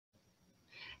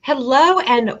Hello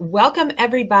and welcome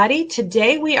everybody.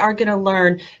 Today we are going to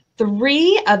learn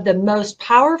 3 of the most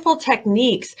powerful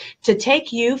techniques to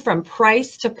take you from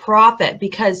price to profit,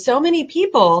 because so many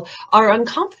people are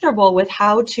uncomfortable with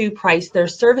how to price their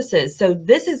services. So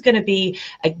this is going to be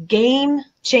a game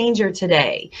changer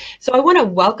today. So I want to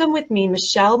welcome with me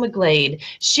McGlade.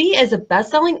 She is a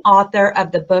best-selling author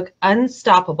of the book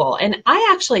Unstoppable, and I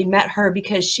actually met her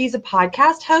because she's a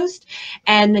podcast host,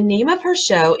 and the name of her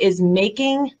show is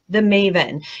Making the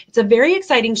Maven. It's a very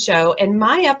exciting show, and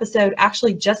my episode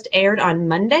actually just aired on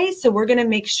Monday, so we're going to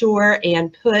make sure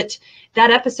and put that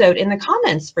episode in the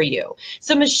comments for you.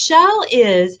 So Michelle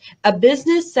is a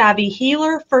business savvy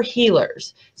healer for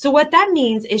healers. So what that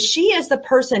means is she is the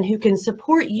person who can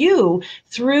support you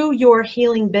through your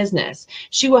healing business.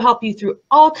 She will help you through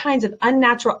all kinds of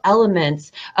unnatural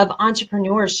elements of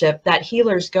entrepreneurship that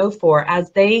healers go for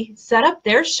as they set up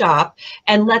their shop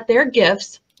and let their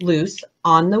gifts loose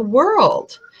on the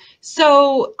world.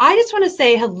 So I just want to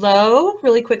say hello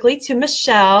really quickly to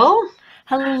Michelle.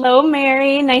 Hello,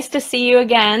 Mary. Nice to see you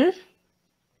again.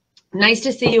 Nice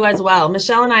to see you as well.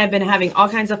 Michelle and I have been having all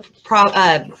kinds of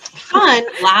fun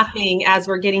laughing as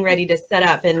we're getting ready to set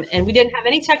up, and we didn't have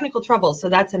any technical troubles, so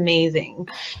that's amazing.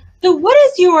 So what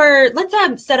is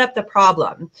let's set up the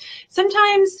problem.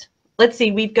 Sometimes, let's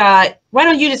see, why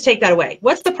don't you just take that away?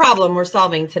 What's the problem we're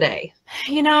solving today?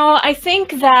 You know, I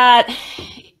think that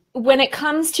when it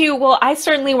comes to, well, I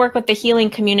certainly work with the healing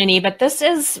community, but this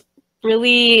is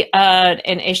really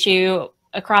an issue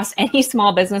across any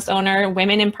small business owner,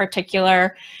 women in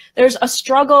particular. There's a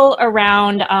struggle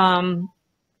around,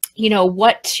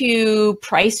 what to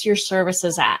price your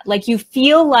services at. Like, you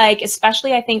feel like,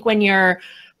 especially I think when you're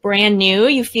brand new,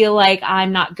 you feel like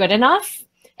I'm not good enough.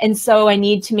 And so I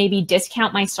need to maybe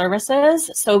discount my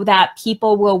services so that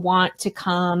people will want to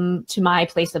come to my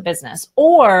place of business.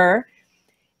 Or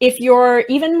if you're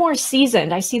even more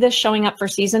seasoned, I see this showing up for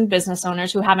seasoned business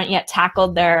owners who haven't yet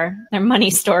tackled their money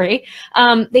story.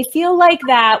 They feel like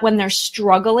that when they're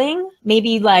struggling,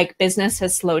 maybe like business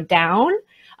has slowed down,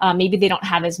 maybe they don't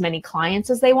have as many clients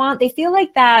as they want. They feel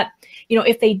like that,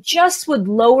 if they just would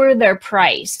lower their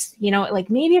price,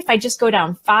 like maybe if I just go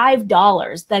down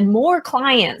 $5, then more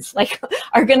clients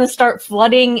are going to start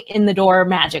flooding in the door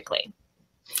magically.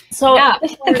 So yeah,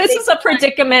 this is a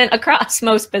predicament across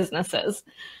most businesses.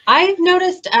 I've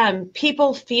noticed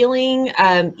people feeling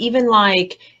even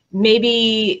like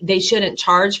maybe they shouldn't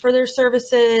charge for their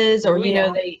services, or,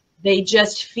 they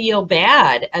just feel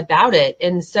bad about it.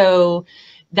 And so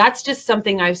that's just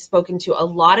something I've spoken to a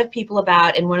lot of people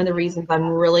about, and one of the reasons I'm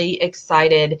really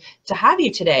excited to have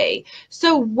you today.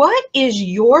 So what is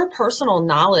your personal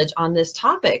knowledge on this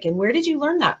topic, and where did you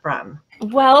learn that from?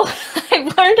 Well, I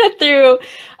learned it through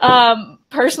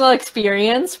personal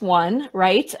experience,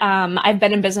 right? I've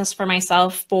been in business for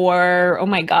myself for, oh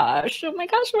my gosh,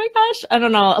 I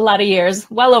don't know, a lot of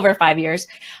years, well over 5 years.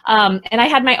 And I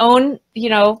had my own,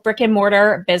 brick and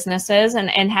mortar businesses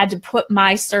and had to put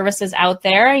my services out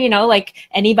there, like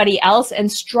anybody else,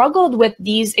 and struggled with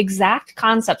these exact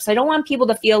concepts. I don't want people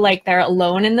to feel like they're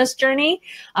alone in this journey.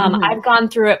 I've gone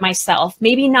through it myself,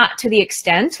 maybe not to the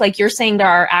extent, like you're saying, there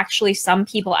are actually some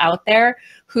people out there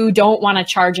who don't want to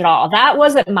charge at all. That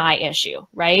wasn't my issue,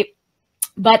 right?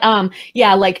 But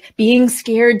yeah, like being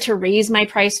scared to raise my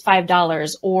price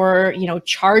 $5, or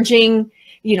charging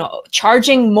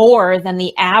more than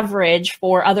the average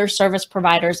for other service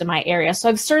providers in my area. So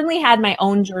I've certainly had my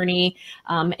own journey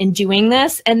in doing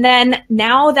this. And then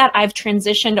now that I've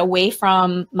transitioned away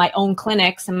from my own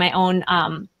clinics and my own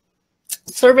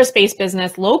service-based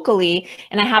business locally,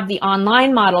 and I have the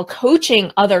online model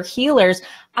coaching other healers,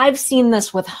 I've seen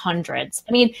this with hundreds.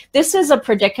 I mean, this is a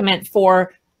predicament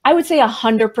for, I would say,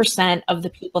 100% of the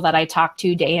people that I talk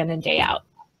to day in and day out.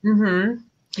 Mm-hmm.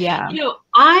 Yeah. When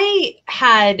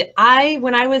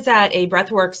I was at a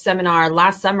breathwork seminar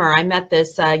last summer, I met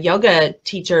this yoga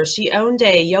teacher. She owned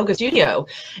a yoga studio,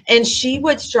 and she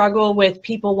would struggle with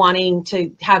people wanting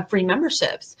to have free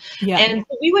memberships. Yeah. And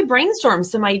so we would brainstorm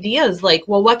some ideas like,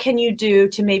 well, what can you do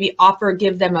to maybe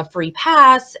give them a free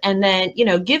pass, and then,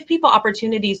 give people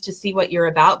opportunities to see what you're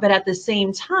about. But at the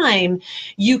same time,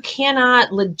 you cannot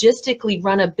logistically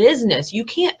run a business. You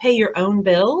can't pay your own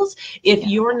bills if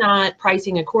you're not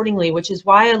pricing accordingly, which is is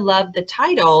why I love the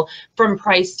title From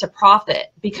Price to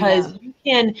Profit, because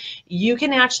you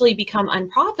can actually become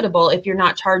unprofitable if you're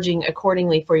not charging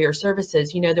accordingly for your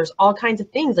services. You know, there's all kinds of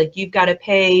things, like you've got to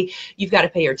pay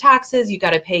your taxes, you've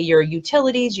got to pay your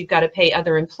utilities, you've got to pay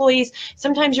other employees.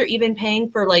 Sometimes you're even paying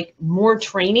for like more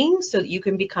training so that you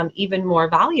can become even more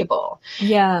valuable.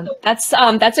 Yeah, that's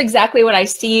exactly what I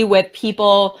see with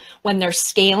people when they're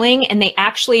scaling, and they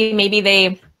actually, maybe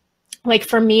they, like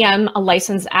for me, I'm a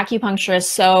licensed acupuncturist.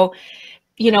 So,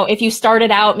 you know, if you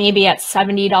started out maybe at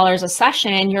 $70 a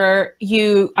session,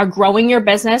 you are growing your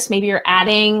business. Maybe you're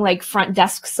adding like front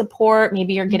desk support.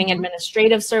 Maybe you're getting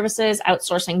administrative services,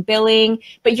 outsourcing billing,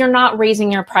 but you're not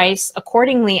raising your price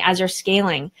accordingly as you're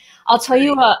scaling. I'll tell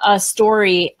you a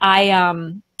story.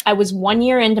 I was 1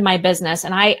 year into my business,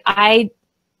 and I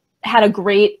had a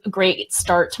great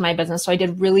start to my business. So I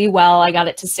did really well. I got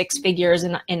it to 6 figures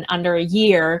in under a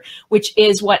year, which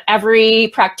is what every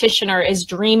practitioner is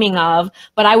dreaming of.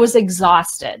 But I was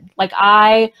exhausted. Like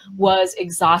I was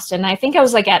exhausted. And I think I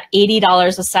was like at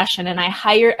 $80 a session. And I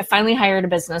finally hired a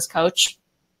business coach.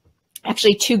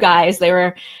 Actually, 2 guys. They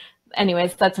were,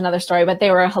 anyways, that's another story, but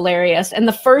they were hilarious. And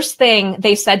the first thing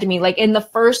they said to me, like in the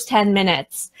first 10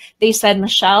 minutes, they said,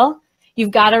 Michelle,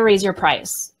 you've got to raise your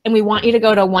price. And we want you to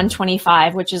go to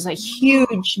 125, which is a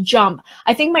huge jump.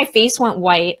 I think my face went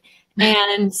white,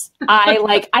 and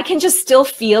I can just still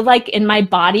feel like in my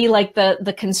body, like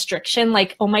the constriction,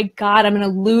 like, oh my God, I'm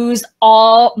going to lose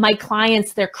all my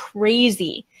clients. They're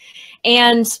crazy.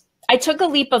 And I took a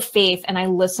leap of faith and I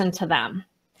listened to them.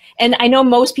 And I know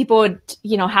most people would,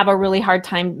 you know, have a really hard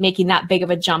time making that big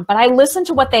of a jump, but I listened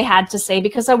to what they had to say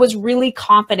because I was really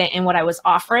confident in what I was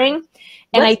offering,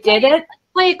 and I did it.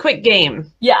 Play a quick game.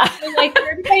 Yeah. So, like, for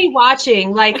everybody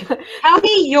watching, like, tell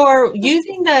me you're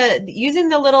using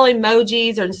the little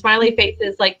emojis or smiley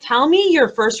faces. Like, tell me your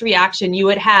first reaction you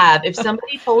would have if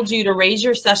somebody told you to raise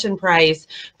your session price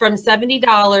from $70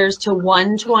 to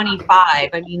 $125.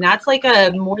 I mean, that's like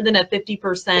a more than a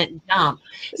 50% jump.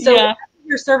 So yeah.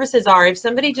 Your services are, if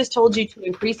somebody just told you to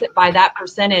increase it by that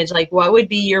percentage, like what would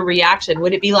be your reaction?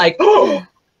 Would it be like, oh,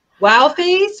 wow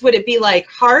face? Would it be like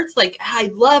hearts, like I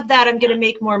love that, I'm gonna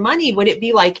make more money? Would it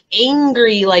be like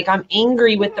angry, like I'm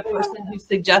angry with the person who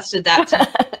suggested that to me?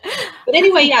 But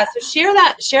anyway, yeah, so share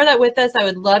that with us. I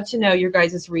would love to know your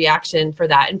guys' reaction for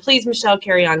that. And please, Michelle,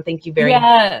 carry on. Thank you very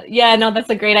much. Yeah, no, that's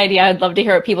a great idea. I'd love to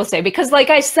hear what people say, because like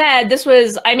I said, this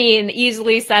was, I mean,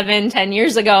 easily 7-10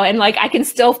 years ago, and like I can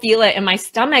still feel it in my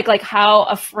stomach, like how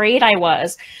afraid I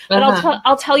was. But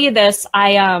I'll tell you this,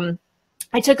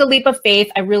 I took a leap of faith.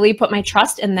 I really put my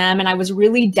trust in them, and I was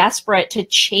really desperate to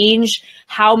change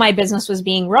how my business was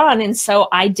being run. And so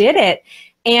I did it.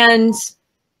 And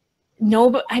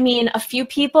no, I mean, a few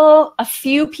people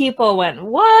went,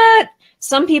 what?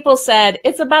 Some people said,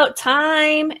 it's about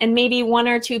time. And maybe 1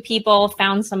 or 2 people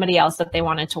found somebody else that they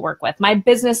wanted to work with. My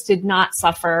business did not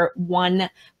suffer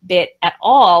one bit at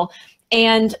all.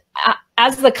 And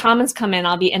as the comments come in,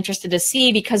 I'll be interested to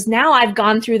see, because now I've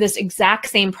gone through this exact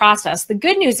same process. The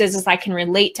good news is I can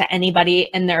relate to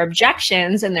anybody and their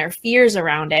objections and their fears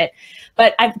around it.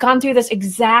 But I've gone through this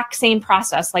exact same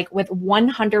process, like with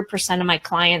 100% of my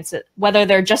clients, whether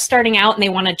they're just starting out and they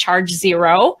want to charge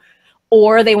 0,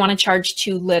 or they want to charge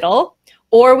too little,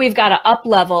 or we've got to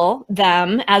up-level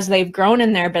them as they've grown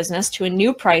in their business to a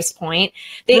new price point.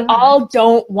 They all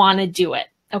don't want to do it.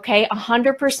 Okay,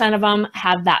 100% of them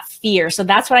have that fear. So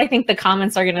that's what I think the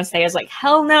comments are going to say is like,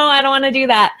 hell no, I don't want to do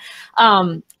that.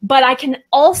 But I can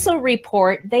also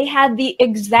report they had the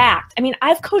exact, I mean,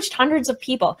 I've coached hundreds of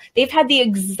people. They've had the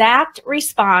exact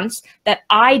response that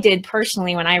I did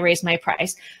personally when I raised my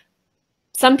price.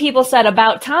 Some people said,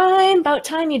 about time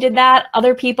you did that.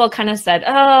 Other people kind of said,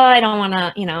 oh, I don't want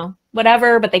to, you know,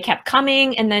 whatever, but they kept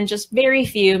coming. And then just very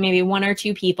few, maybe 1 or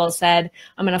 2 people said,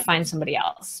 I'm going to find somebody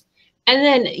else. And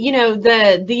then, you know,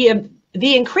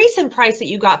 the increase in price that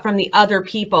you got from the other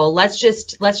people, let's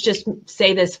just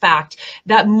say this fact,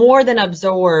 that more than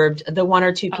absorbed the 1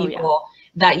 or 2 people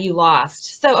that you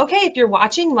lost. So, okay, if you're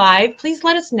watching live, please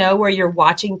let us know where you're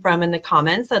watching from in the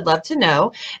comments. I'd love to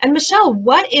know. And Michelle,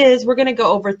 we're going to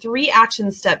go over 3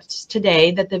 action steps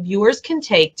today that the viewers can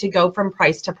take to go from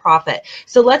price to profit.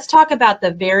 So let's talk about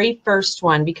the very first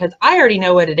one, because I already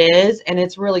know what it is, and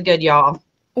it's really good, y'all.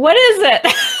 What is it?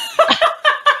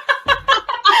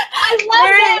 I love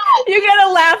that. You're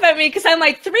gonna laugh at me because I'm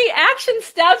like, 3 action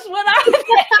steps. What are they?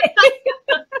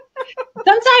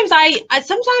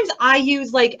 Sometimes I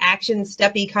use like action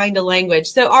steppy kind of language.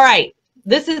 So all right,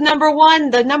 this is number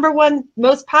 1, the number 1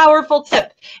 most powerful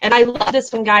tip, and I love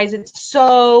this one, guys. It's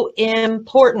so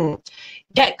important.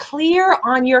 Get clear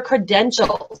on your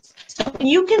credentials. So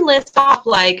you can list off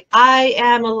like, I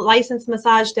am a licensed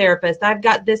massage therapist. I've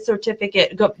got this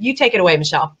certificate. Go, you take it away,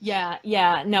 Michelle.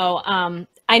 Yeah. No,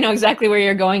 I know exactly where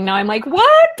you're going now. I'm like,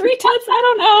 what? 3 tips? I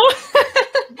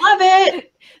don't know. Love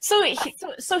it.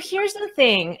 So here's the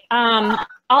thing.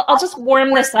 I'll just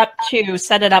warm this up to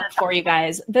set it up for you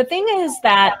guys. The thing is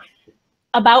that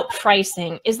about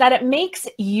pricing is that it makes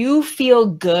you feel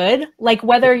good, like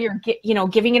whether you're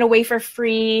giving it away for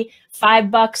free,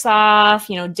 $5 off,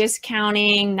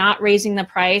 discounting, not raising the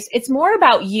price. It's more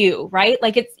about you, right?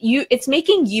 Like it's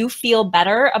making you feel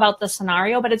better about the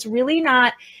scenario, but it's really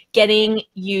not getting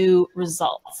you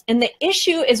results. And the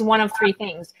issue is one of 3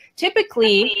 things.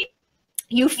 Typically,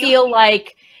 you feel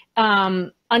like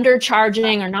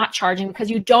undercharging or not charging because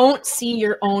you don't see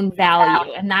your own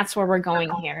value. And that's where we're going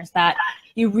here, is that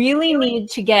you really need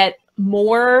to get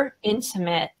more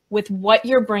intimate with what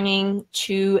you're bringing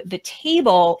to the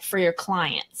table for your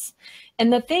clients.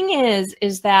 And the thing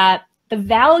is that the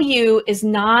value is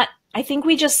not, I think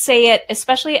we just say it,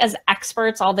 especially as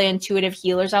experts, all the intuitive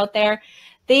healers out there,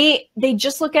 they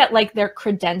just look at like their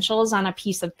credentials on a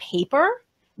piece of paper.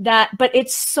 But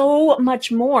it's so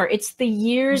much more. It's the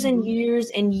years and years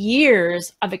and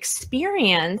years of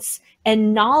experience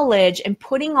and knowledge and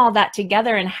putting all that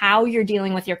together and how you're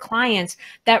dealing with your clients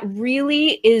that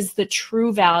really is the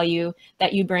true value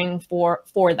that you bring for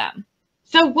them.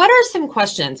 So what are some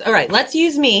questions? All right, let's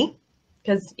use me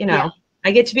because,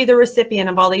 I get to be the recipient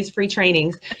of all these free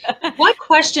trainings. What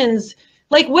questions?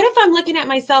 Like, what if I'm looking at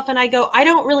myself and I go, I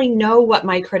don't really know what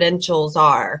my credentials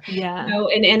are? Yeah.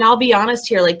 And I'll be honest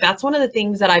here, like that's one of the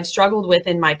things that I've struggled with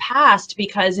in my past,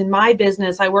 because in my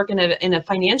business, I work in a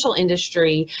financial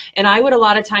industry, and I would a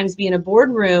lot of times be in a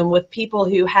boardroom with people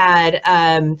who had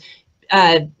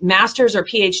masters or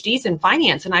PhDs in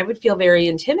finance, and I would feel very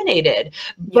intimidated.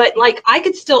 But like I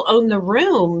could still own the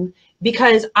room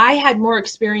because I had more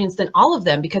experience than all of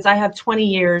them, because I have 20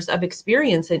 years of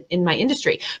experience in my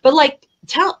industry. But like,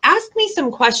 ask me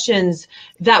some questions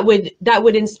that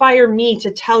would inspire me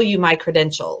to tell you my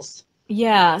credentials.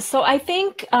 Yeah. So I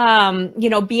think,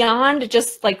 beyond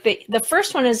just like the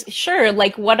first one is sure,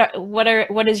 like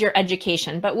what is your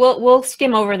education, but we'll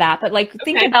skim over that. But like,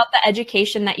 think about the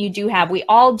education that you do have. We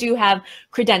all do have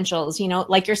credentials,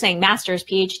 like you're saying, masters,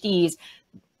 PhDs,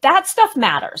 that stuff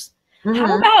matters.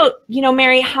 How about,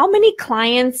 Mary, how many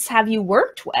clients have you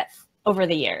worked with over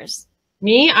the years?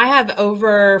 Me, I have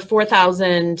over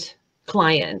 4,000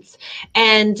 clients.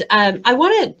 And I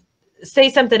want to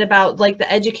say something about like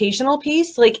the educational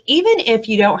piece. Like, even if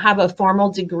you don't have a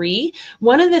formal degree,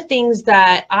 one of the things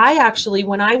that I actually,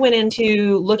 when I went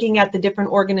into looking at the different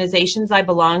organizations I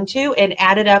belong to and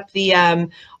added up the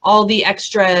all the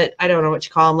extra, I don't know what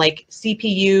you call them, like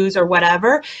CPUs or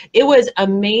whatever, it was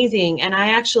amazing. And I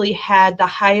actually had the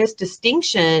highest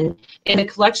distinction in a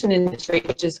collection industry,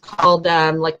 which is called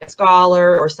like a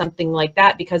scholar or something like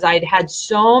that, because I'd had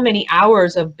so many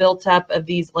hours of built up of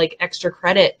these like extra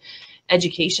credit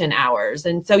education hours.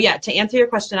 And so, yeah, to answer your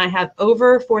question, I have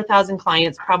over 4,000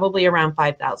 clients, probably around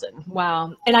 5,000.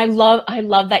 Wow. And I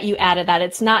love that you added that.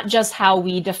 It's not just how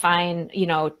we define,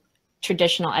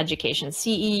 traditional education,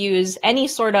 CEUs, any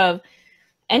sort of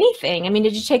anything. I mean,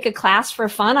 did you take a class for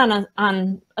fun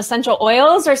on essential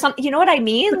oils or something? You know what I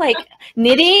mean? Like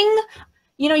knitting,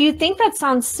 you think that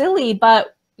sounds silly,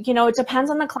 but it depends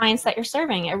on the clients that you're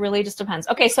serving. It really just depends.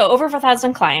 Okay. So over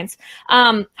 4,000 clients.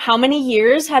 How many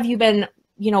years have you been,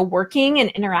 working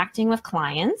and interacting with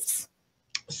clients?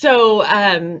 So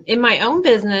in my own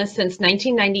business since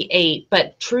 1998,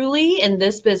 but truly in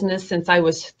this business since I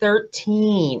was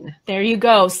 13. There you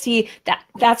go. See,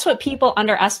 that's what people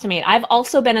underestimate. I've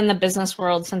also been in the business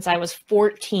world since I was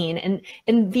 14,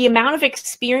 and the amount of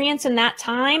experience in that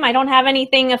time, I don't have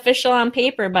anything official on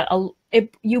paper, but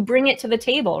you bring it to the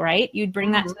table, right? You'd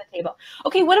bring that to the table.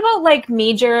 Okay, what about like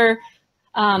major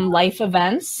life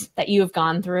events that you have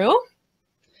gone through?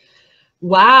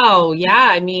 Wow. Yeah.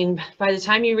 I mean, by the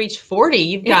time you reach 40,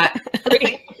 you've got a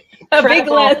big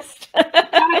list.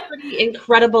 A pretty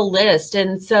incredible list.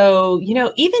 And so,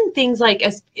 even things like,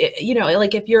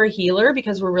 like if you're a healer,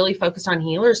 because we're really focused on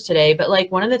healers today, but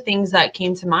like one of the things that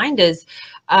came to mind is,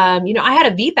 I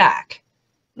had a VBAC.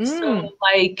 So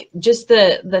like just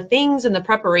the things and the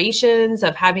preparations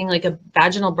of having like a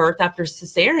vaginal birth after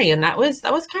cesarean, that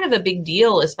was kind of a big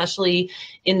deal, especially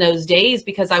in those days,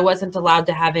 because I wasn't allowed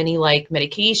to have any like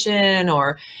medication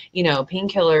or,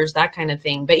 painkillers, that kind of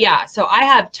thing. But yeah, so I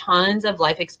have tons of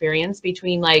life experience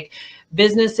between like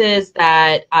businesses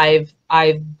that I've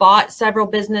bought several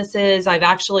businesses. I've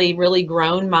actually really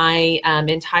grown my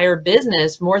entire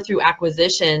business more through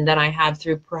acquisition than I have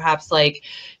through perhaps like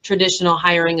traditional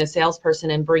hiring a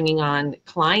salesperson and bringing on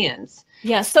clients.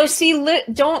 Yeah. So see,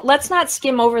 let's not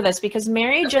skim over this because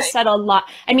Mary just said a lot.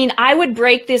 I mean, I would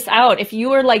break this out if you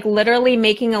were like literally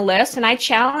making a list, and I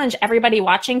challenge everybody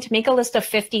watching to make a list of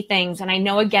 50 things. And I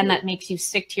know, again, that makes you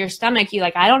sick to your stomach. You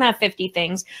like, I don't have 50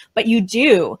 things, but you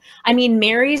do. I mean,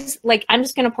 Mary's like, I'm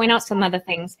just going to point out some other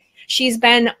things. She's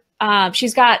got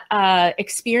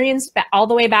experience all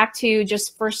the way back to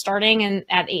just first starting and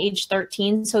at age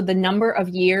 13. So the number of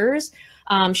years.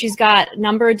 She's got a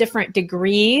number of different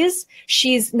degrees.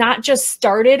 She's not just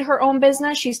started her own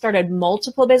business. She started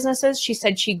multiple businesses. She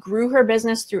said she grew her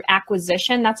business through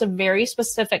acquisition. That's a very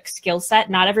specific skill set.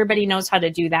 Not everybody knows how to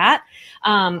do that.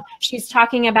 She's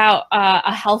talking about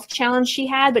a health challenge she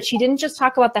had, but she didn't just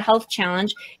talk about the health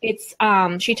challenge.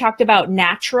 She talked about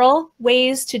natural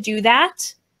ways to do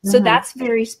that. So that's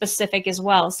very specific as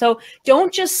well. So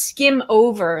don't just skim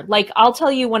over. Like, I'll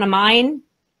tell you one of mine.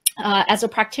 As a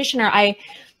practitioner, I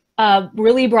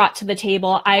really brought to the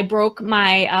table, I broke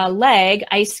my leg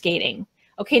ice skating.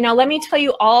 Okay, now let me tell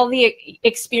you all the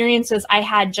experiences I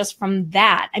had just from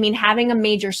that. I mean, having a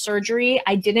major surgery,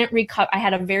 I didn't recover. I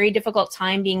had a very difficult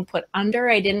time being put under.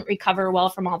 I didn't recover well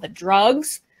from all the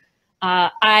drugs.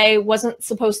 I wasn't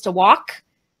supposed to walk.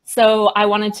 So I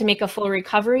wanted to make a full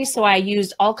recovery. So I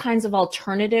used all kinds of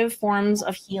alternative forms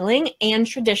of healing and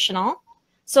traditional.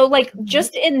 So like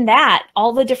just in that,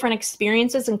 all the different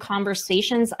experiences and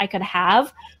conversations I could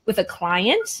have with a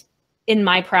client in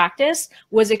my practice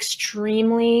was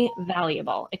extremely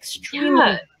valuable,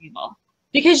 valuable.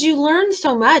 Because you learn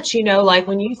so much, you know, like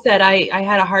when you said I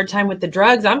had a hard time with the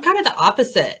drugs, I'm kind of the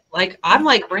opposite. Like, I'm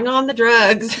like, bring on the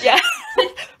drugs. Yeah.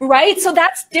 Right. So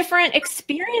that's different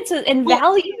experiences and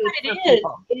values.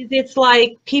 It's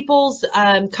like people's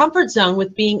comfort zone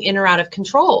with being in or out of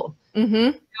control.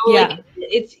 Mm-hmm. Like,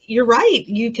 you're right.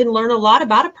 You can learn a lot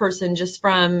about a person just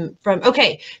from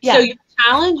okay. So you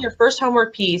challenge your first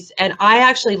homework piece, and I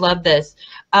actually love this.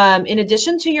 In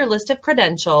addition to your list of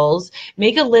credentials,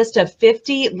 make a list of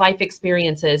 50 life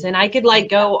experiences. And I could like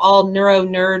go all neuro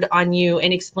nerd on you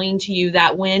and explain to you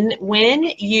that when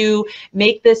you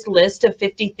make this list of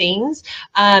 50 things,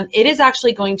 it is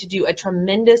actually going to do a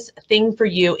tremendous thing for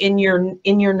you in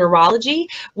your neurology,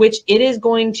 which it is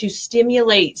going to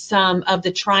stimulate some of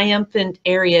the triumphant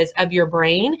areas of your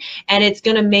brain, and it's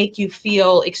going to make you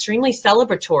feel extremely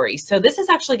celebratory. So this is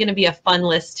actually going to be a fun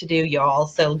list to do, y'all.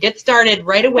 So get started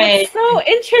right away. That's so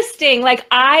interesting. Like,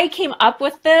 I came up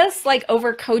with this like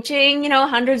over coaching, you know,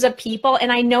 hundreds of people,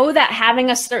 and I know that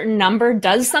having a certain number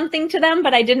does something to them,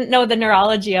 but I didn't know the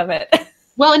neurology of it.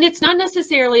 Well, and it's not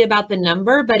necessarily about the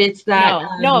number, but it's that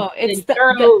it's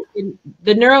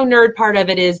the neuro nerd part of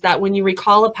it is that when you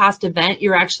recall a past event,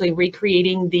 you're actually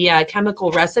recreating the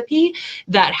chemical recipe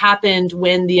that happened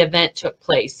when the event took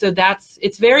place. So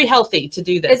it's very healthy to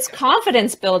do this. It's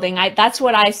confidence building. That's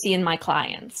what I see in my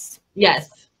clients.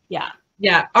 Yes. Yeah.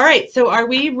 Yeah. All right. So are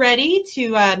we ready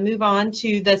to move on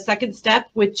to the second step,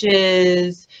 which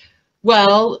is,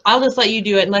 well, I'll just let you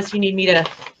do it unless you need me to.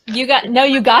 You got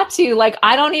to. Like,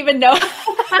 I don't even know.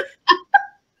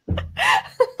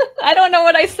 I don't know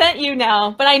what I sent you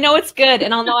now, but I know it's good,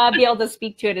 and I'll be able to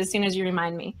speak to it as soon as you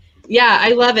remind me. Yeah,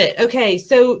 I love it. Okay,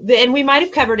 so and we might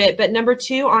have covered it, but number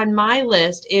 2 on my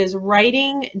list is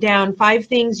writing down 5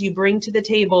 things you bring to the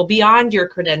table beyond your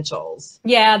credentials.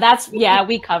 Yeah,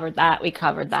 we covered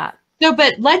that. No,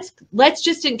 but let's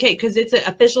just in case, because it's an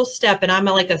official step, and I'm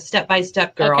like a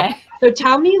step-by-step girl. Okay. So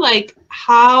tell me, like,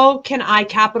 how can I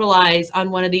capitalize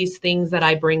on one of these things that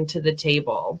I bring to the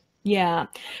table? Yeah.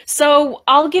 So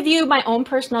I'll give you my own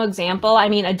personal example. I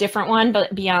mean, a different one,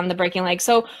 but beyond the breaking leg.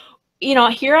 So, you know,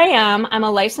 here I am. I'm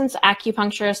a licensed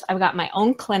acupuncturist. I've got my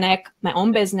own clinic, my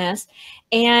own business.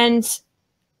 And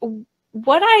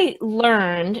what I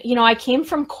learned, you know, I came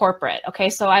from corporate. Okay.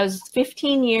 So I was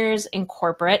 15 years in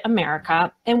corporate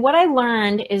America. And what I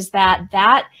learned is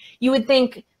that you would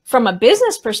think from a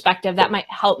business perspective, that might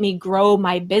help me grow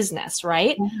my business,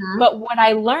 right? Mm-hmm. But what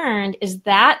I learned is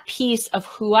that piece of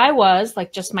who I was,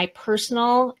 like just my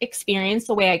personal experience,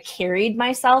 the way I carried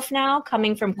myself now,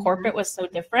 coming from corporate was so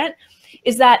different,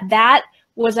 is that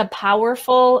was a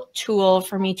powerful tool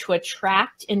for me to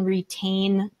attract and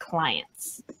retain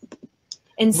clients.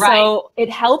 And so it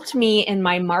helped me in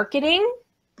my marketing.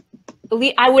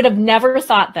 I would have never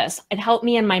thought this. It helped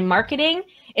me in my marketing.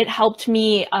 It helped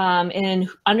me in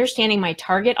understanding my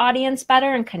target audience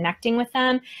better and connecting with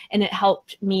them. And it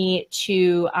helped me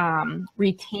to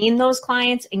retain those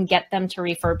clients and get them to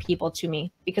refer people to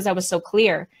me because I was so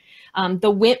clear.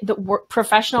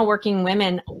 Professional working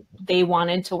women, they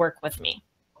wanted to work with me.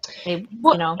 They,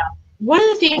 well, you know. One of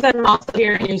the things I'm also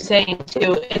hearing you saying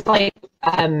too is like,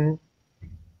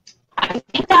 I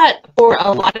think that for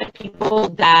a lot of people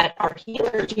that are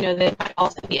healers, you know, they might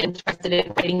also be interested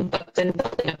in writing books and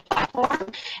building a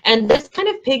platform. And this kind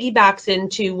of piggybacks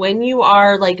into when you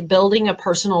are like building a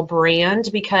personal brand,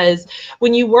 because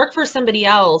when you work for somebody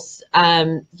else,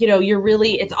 you know,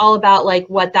 it's all about like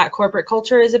what that corporate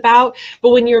culture is about. But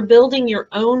when you're building your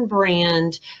own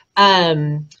brand,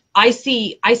 I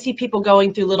see people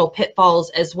going through little pitfalls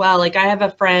as well. Like I have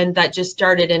a friend that just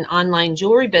started an online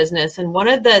jewelry business. And one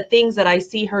of the things that I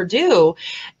see her do,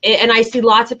 and I see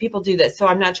lots of people do this, so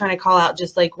I'm not trying to call out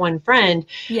just like one friend,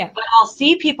 but I'll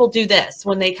see people do this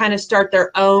when they kind of start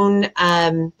their own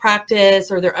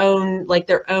practice or their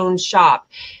own shop.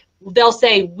 They'll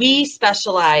say, we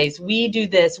specialize, we do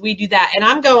this, we do that. And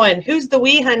I'm going, who's the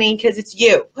we, honey? Because it's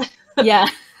you. Yeah.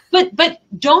 But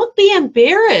don't be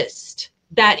embarrassed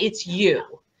that it's you.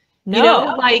 No. You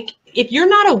know, like if you're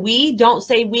not a we, don't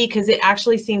say we, because it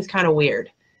actually seems kind of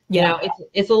weird. You know,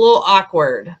 it's a little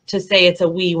awkward to say it's a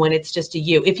we when it's just a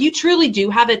you. If you truly do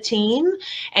have a team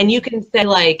and you can say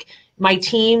like, my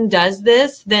team does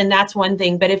this, then that's one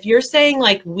thing. But if you're saying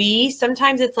like we,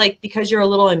 sometimes it's like because you're a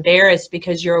little embarrassed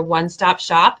because you're a one-stop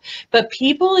shop. But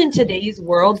people in today's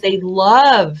world, they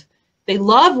love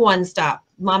one-stop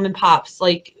mom and pops.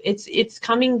 Like it's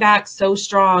coming back so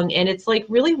strong, and it's like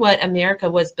really what America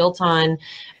was built on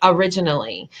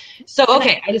originally. So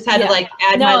okay, I just had to like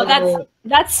add my little.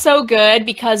 That's so good,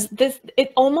 because this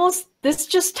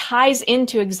just ties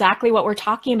into exactly what we're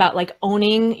talking about, like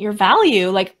owning your value,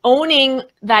 like owning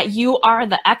that you are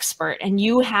the expert and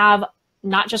you have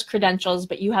not just credentials,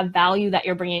 but you have value that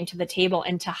you're bringing to the table,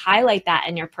 and to highlight that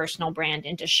in your personal brand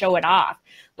and to show it off.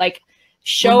 Like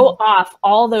show off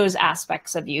all those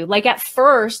aspects of you. Like at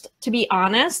first, to be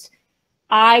honest,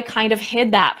 I kind of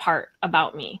hid that part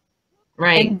about me.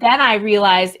 Right. And then I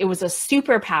realized it was a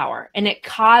superpower, and it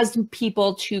caused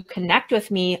people to connect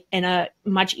with me in a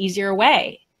much easier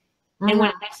way. And when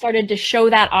I started to show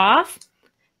that off,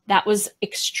 that was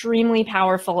extremely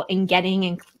powerful in getting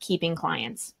and keeping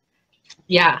clients.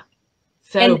 Yeah.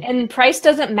 So and price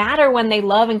doesn't matter when they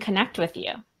love and connect with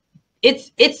you.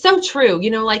 It's so true. You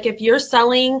know, like if you're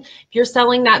selling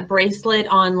that bracelet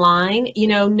online, you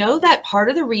know that part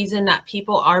of the reason that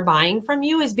people are buying from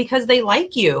you is because they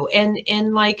like you.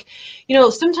 And like, you know,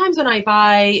 sometimes when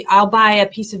I'll buy a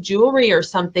piece of jewelry or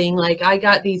something. Like I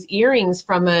got these earrings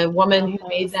from a woman who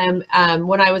made them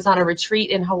when I was on a retreat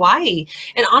in Hawaii.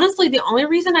 And honestly, the only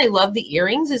reason I love the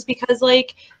earrings is because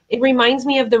like it reminds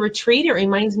me of the retreat. It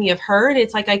reminds me of her. And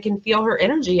it's like I can feel her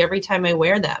energy every time I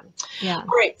wear them. Yeah. All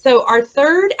right. So our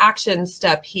third action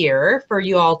step here for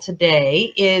you all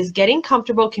today is getting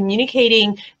comfortable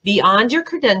communicating beyond your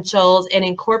credentials and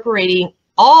incorporating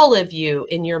all of you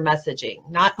in your messaging.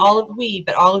 Not all of we,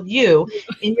 but all of you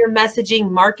in your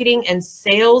messaging, marketing, and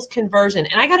sales conversion.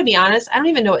 And I got to be honest, I don't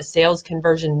even know what sales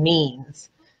conversion means.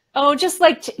 Oh, just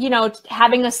like, you know,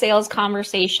 having a sales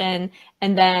conversation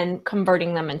and then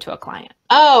converting them into a client.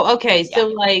 Oh, okay. So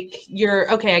like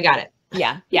okay, I got it.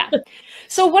 Yeah. Yeah.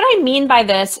 So what I mean by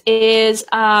this is,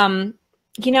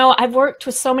 you know, I've worked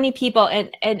with so many people,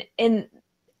 and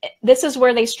this is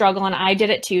where they struggle, and I did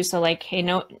it too. So like, hey,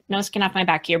 no skin off my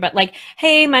back here, but like,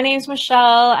 hey, my name's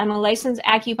Michelle. I'm a licensed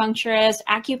acupuncturist.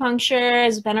 Acupuncture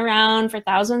has been around for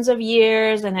thousands of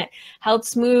years, and it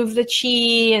helps move the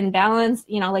chi and balance,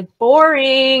 you know, like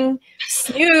boring,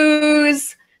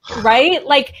 snooze, right?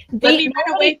 Like let me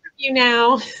run away from you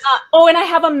now. Oh, and I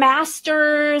have a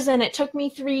master's, and it took me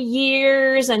 3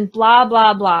 years, and blah,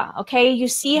 blah, blah. Okay. You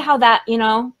see how that, you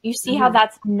know, you see how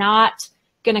that's not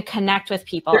going to connect with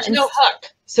people. There's no hook.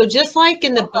 So just like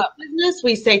in the book business,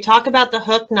 we say, talk about the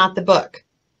hook, not the book.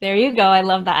 There you go. I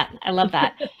love that. I love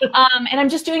that. And I'm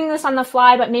just doing this on the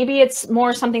fly, but maybe it's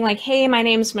more something like, hey, my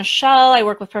name's Michelle. I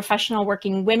work with professional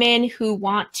working women who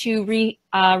want to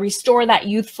restore that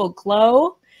youthful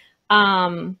glow.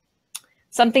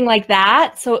 Something like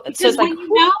that. So it's like,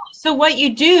 you know, so what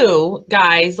you do,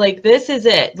 guys, like this is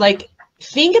it. Like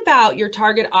think about your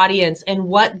target audience and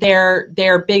what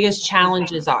their biggest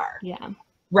challenges are. Yeah.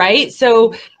 Right.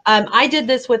 So I did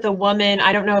this with a woman.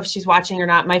 I don't know if she's watching or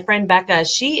not. My friend Becca,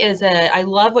 I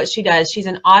love what she does. She's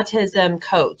an autism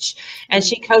coach, and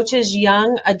she coaches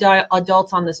young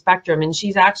adults on the spectrum, and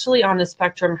she's actually on the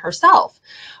spectrum herself.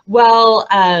 Well,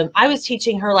 I was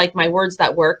teaching her like my words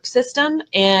that work system.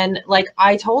 And like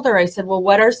I told her, I said, well,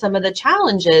 what are some of the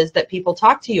challenges that people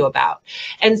talk to you about?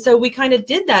 And so we kind of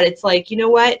did that. It's like, you know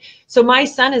what? So my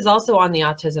son is also on the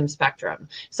autism spectrum.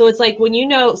 So it's like when you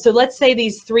know, so let's say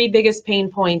these three biggest pain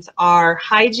points are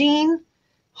hygiene,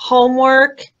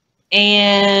 homework,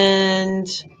 and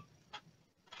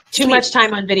too much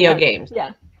time on video games.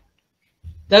 Yeah.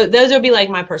 Those would be like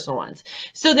my personal ones.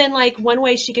 So then like one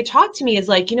way she could talk to me is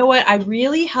like, you know what, I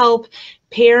really help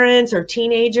parents or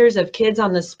teenagers of kids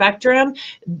on the spectrum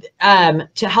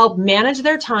to help manage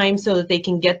their time so that they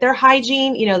can get their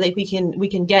hygiene, you know, that we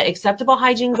can get acceptable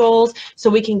hygiene goals, so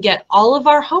we can get all of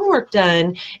our homework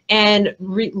done and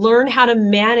learn how to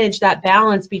manage that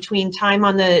balance between time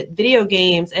on the video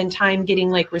games and time getting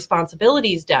like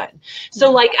responsibilities done.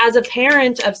 So like as a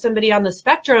parent of somebody on the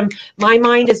spectrum, my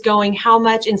mind is going how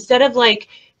much, instead of like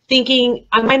thinking,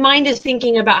 my mind is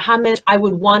thinking about how much I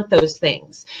would want those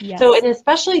things. Yes. So, and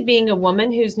especially being a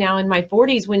woman who's now in my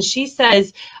 40s, when she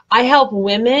says, I help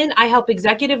women, I help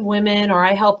executive women, or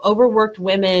I help overworked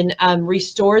women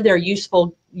restore their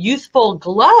youthful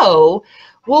glow.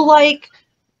 Well, like,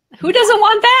 who doesn't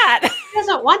want that? Who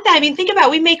doesn't want that? I mean, think about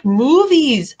it. We make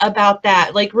movies about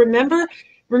that. Like, remember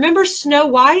Snow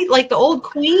White, like the old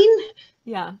queen?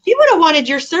 Yeah. She would have wanted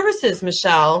your services,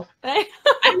 Michelle. I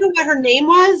don't know what her name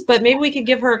was, but maybe we could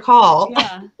give her a call.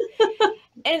 Yeah.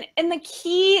 And the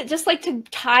key, just like to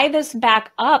tie this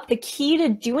back up, the key to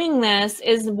doing this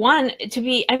is one, to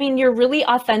be, I mean, you're really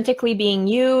authentically being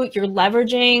you, you're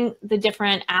leveraging the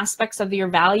different aspects of your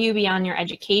value beyond your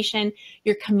education,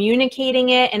 you're communicating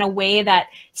it in a way that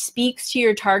speaks to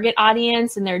your target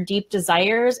audience and their deep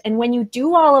desires. And when you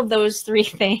do all of those three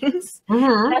things,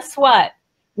 guess what?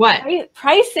 What?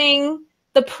 Pricing,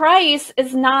 the price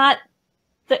is not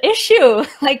the issue.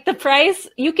 Like the price,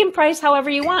 you can price however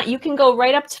you want. You can go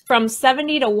right up from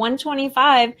 70 to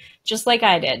 125, just like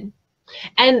I did.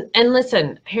 And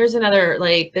listen, here's another,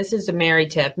 like, this is a Mary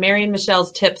tip, Mary and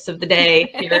Michelle's tips of the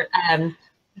day here.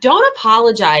 Don't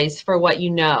apologize for what you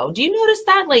know. Do you notice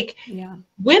that? Like,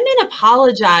 women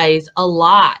apologize a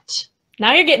lot.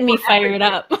 Now you're getting me fired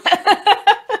up.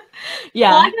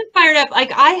 Yeah. Well, I got fired up.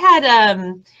 Like I had,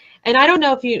 and I don't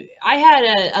know if I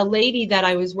had a lady that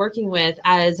I was working with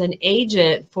as an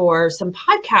agent for some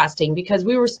podcasting, because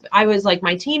I was like,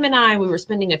 my team and we were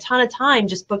spending a ton of time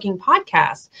just booking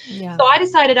podcasts. Yeah. So I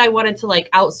decided I wanted to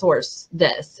like outsource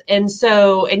this. And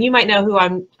so, and you might know who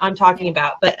I'm talking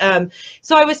about, but,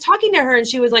 so I was talking to her and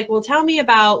she was like, well, tell me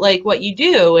about like what you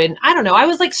do. And I don't know, I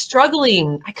was like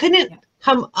struggling. I couldn't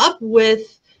come up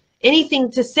with anything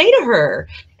to say to her.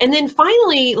 And then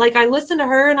finally, like I listened to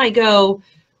her and I go,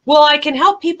 well, I can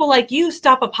help people like you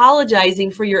stop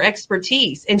apologizing for your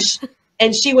expertise.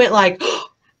 And she went like,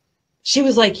 she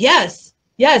was like, yes,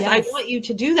 I want you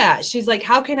to do that. She's like,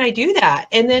 how can I do that?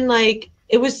 And then like,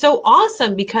 it was so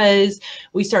awesome because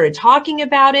we started talking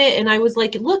about it and I was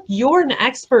like, look, you're an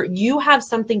expert. You have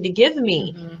something to give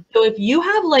me. So if you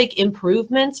have like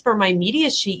improvements for my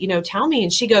media sheet, you know, tell me.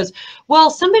 And she goes, well,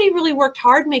 somebody really worked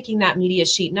hard making that media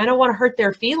sheet and I don't want to hurt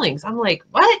their feelings. I'm like,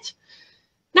 what?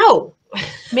 No.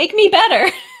 Make me better.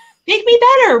 Make me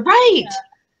better. Right. Yeah.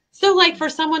 So like for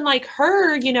someone like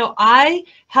her, you know, I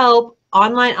help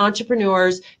online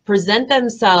entrepreneurs present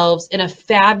themselves in a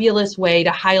fabulous way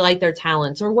to highlight their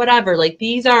talents or whatever. Like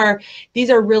these are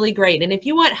really great. And if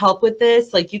you want help with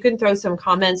this, like you can throw some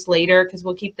comments later because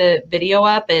we'll keep the video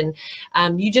up, and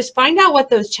you just find out what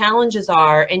those challenges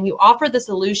are and you offer the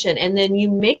solution, and then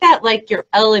you make that like your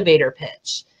elevator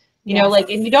pitch. You know, like,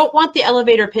 and you don't want the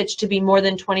elevator pitch to be more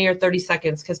than 20 or 30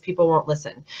 seconds because people won't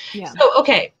listen. Yeah. So,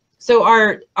 okay.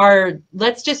 So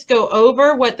let's just go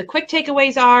over what the quick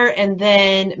takeaways are. And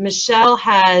then Michelle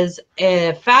has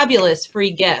a fabulous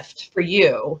free gift for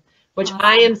you, which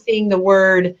I am seeing the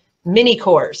word mini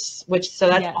course, so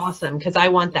that's awesome because I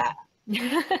want that.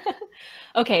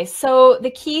 Okay, so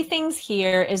the key things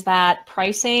here is that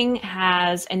pricing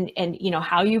has, and you know,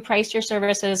 how you price your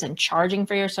services and charging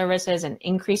for your services and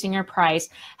increasing your price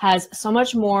has so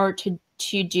much more to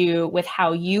do with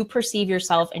how you perceive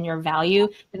yourself and your value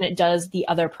than it does the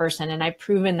other person. And I've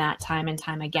proven that time and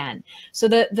time again. So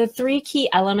the three key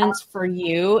elements for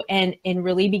you and in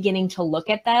really beginning to look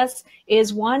at this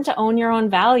is one, to own your own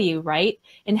value, right?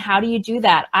 And how do you do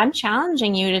that? I'm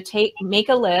challenging you to make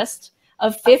a list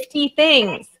of 50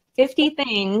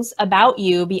 things about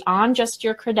you beyond just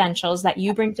your credentials that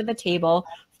you bring to the table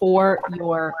for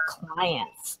your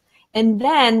clients. And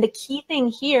then the key thing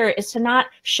here is to not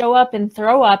show up and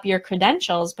throw up your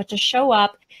credentials, but to show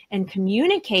up and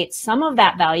communicate some of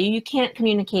that value. You can't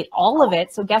communicate all of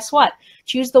it. So guess what?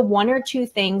 Choose the one or two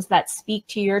things that speak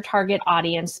to your target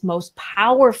audience most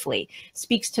powerfully,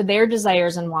 speaks to their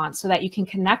desires and wants, so that you can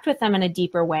connect with them in a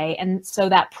deeper way. And so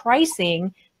that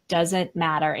pricing doesn't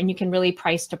matter, and you can really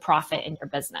price to profit in your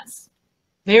business.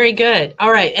 Very good.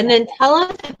 All right. And then tell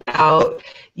us about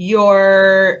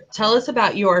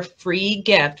your free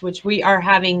gift, which we are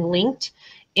having linked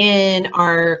in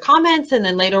our comments, and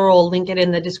then later we'll link it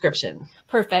in the description.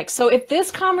 Perfect. So if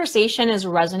this conversation is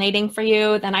resonating for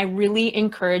you, then I really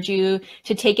encourage you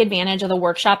to take advantage of the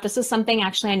workshop. This is something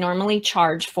actually I normally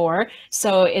charge for.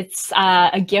 So it's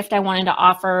a gift I wanted to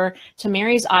offer to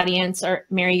Mary's audience, or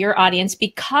Mary, your audience,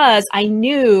 because I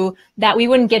knew that we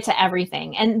wouldn't get to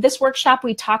everything. And this workshop,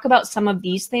 we talk about some of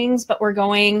these things, but we're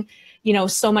going, you know,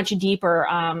 so much deeper,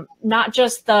 not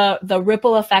just the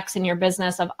ripple effects in your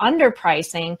business of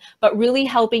underpricing, but really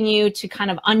helping you to kind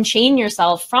of unchain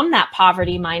yourself from that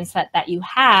poverty mindset that you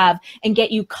have and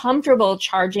get you comfortable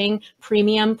charging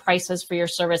premium prices for your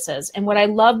services. And what I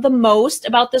love the most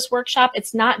about this workshop,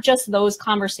 it's not just those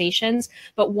conversations,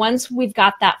 but once we've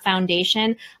got that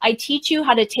foundation, I teach you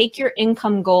how to take your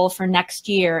income goal for next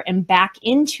year and back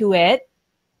into it.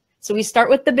 So we start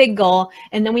with the big goal,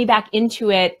 and then we back into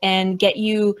it and get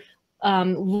you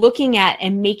looking at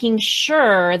and making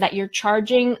sure that you're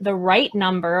charging the right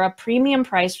number, a premium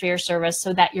price for your service,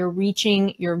 so that you're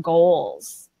reaching your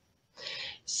goals.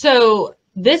 So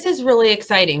this is really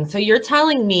exciting. So you're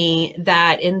telling me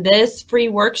that in this free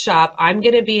workshop, I'm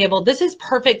going to be able, this is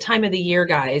perfect time of the year,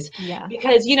 guys. Yeah.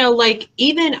 Because, you know, like,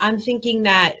 even I'm thinking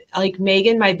that, like,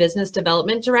 Megan, my business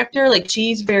development director, like,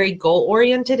 she's very goal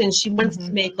oriented and she wants to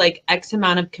make like X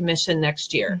amount of commission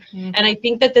next year. And I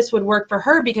think that this would work for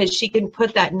her because she can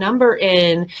put that number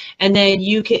in, and then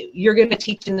you're going to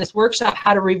teach in this workshop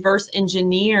how to reverse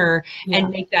engineer and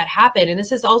make that happen. And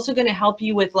this is also going to help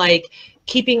you with like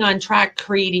keeping on track,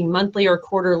 creating monthly or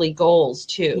quarterly goals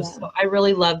too. Yeah. So I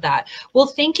really love that. Well,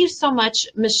 thank you so much,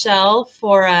 Michelle,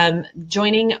 for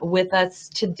joining with us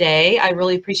today. I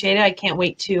really appreciate it. I can't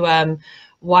wait to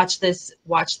watch this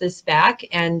back,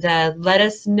 and let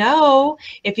us know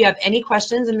if you have any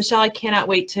questions. And Michelle, I cannot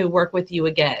wait to work with you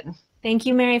again. Thank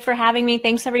you, Mary, for having me.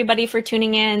 Thanks everybody for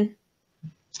tuning in.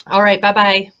 All right.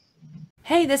 Bye-bye.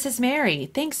 Hey, this is Mary.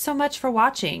 Thanks so much for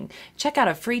watching. Check out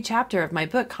a free chapter of my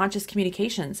book, Conscious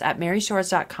Communications, at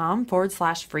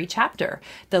maryshores.com/free chapter.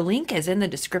 The link is in the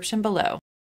description below.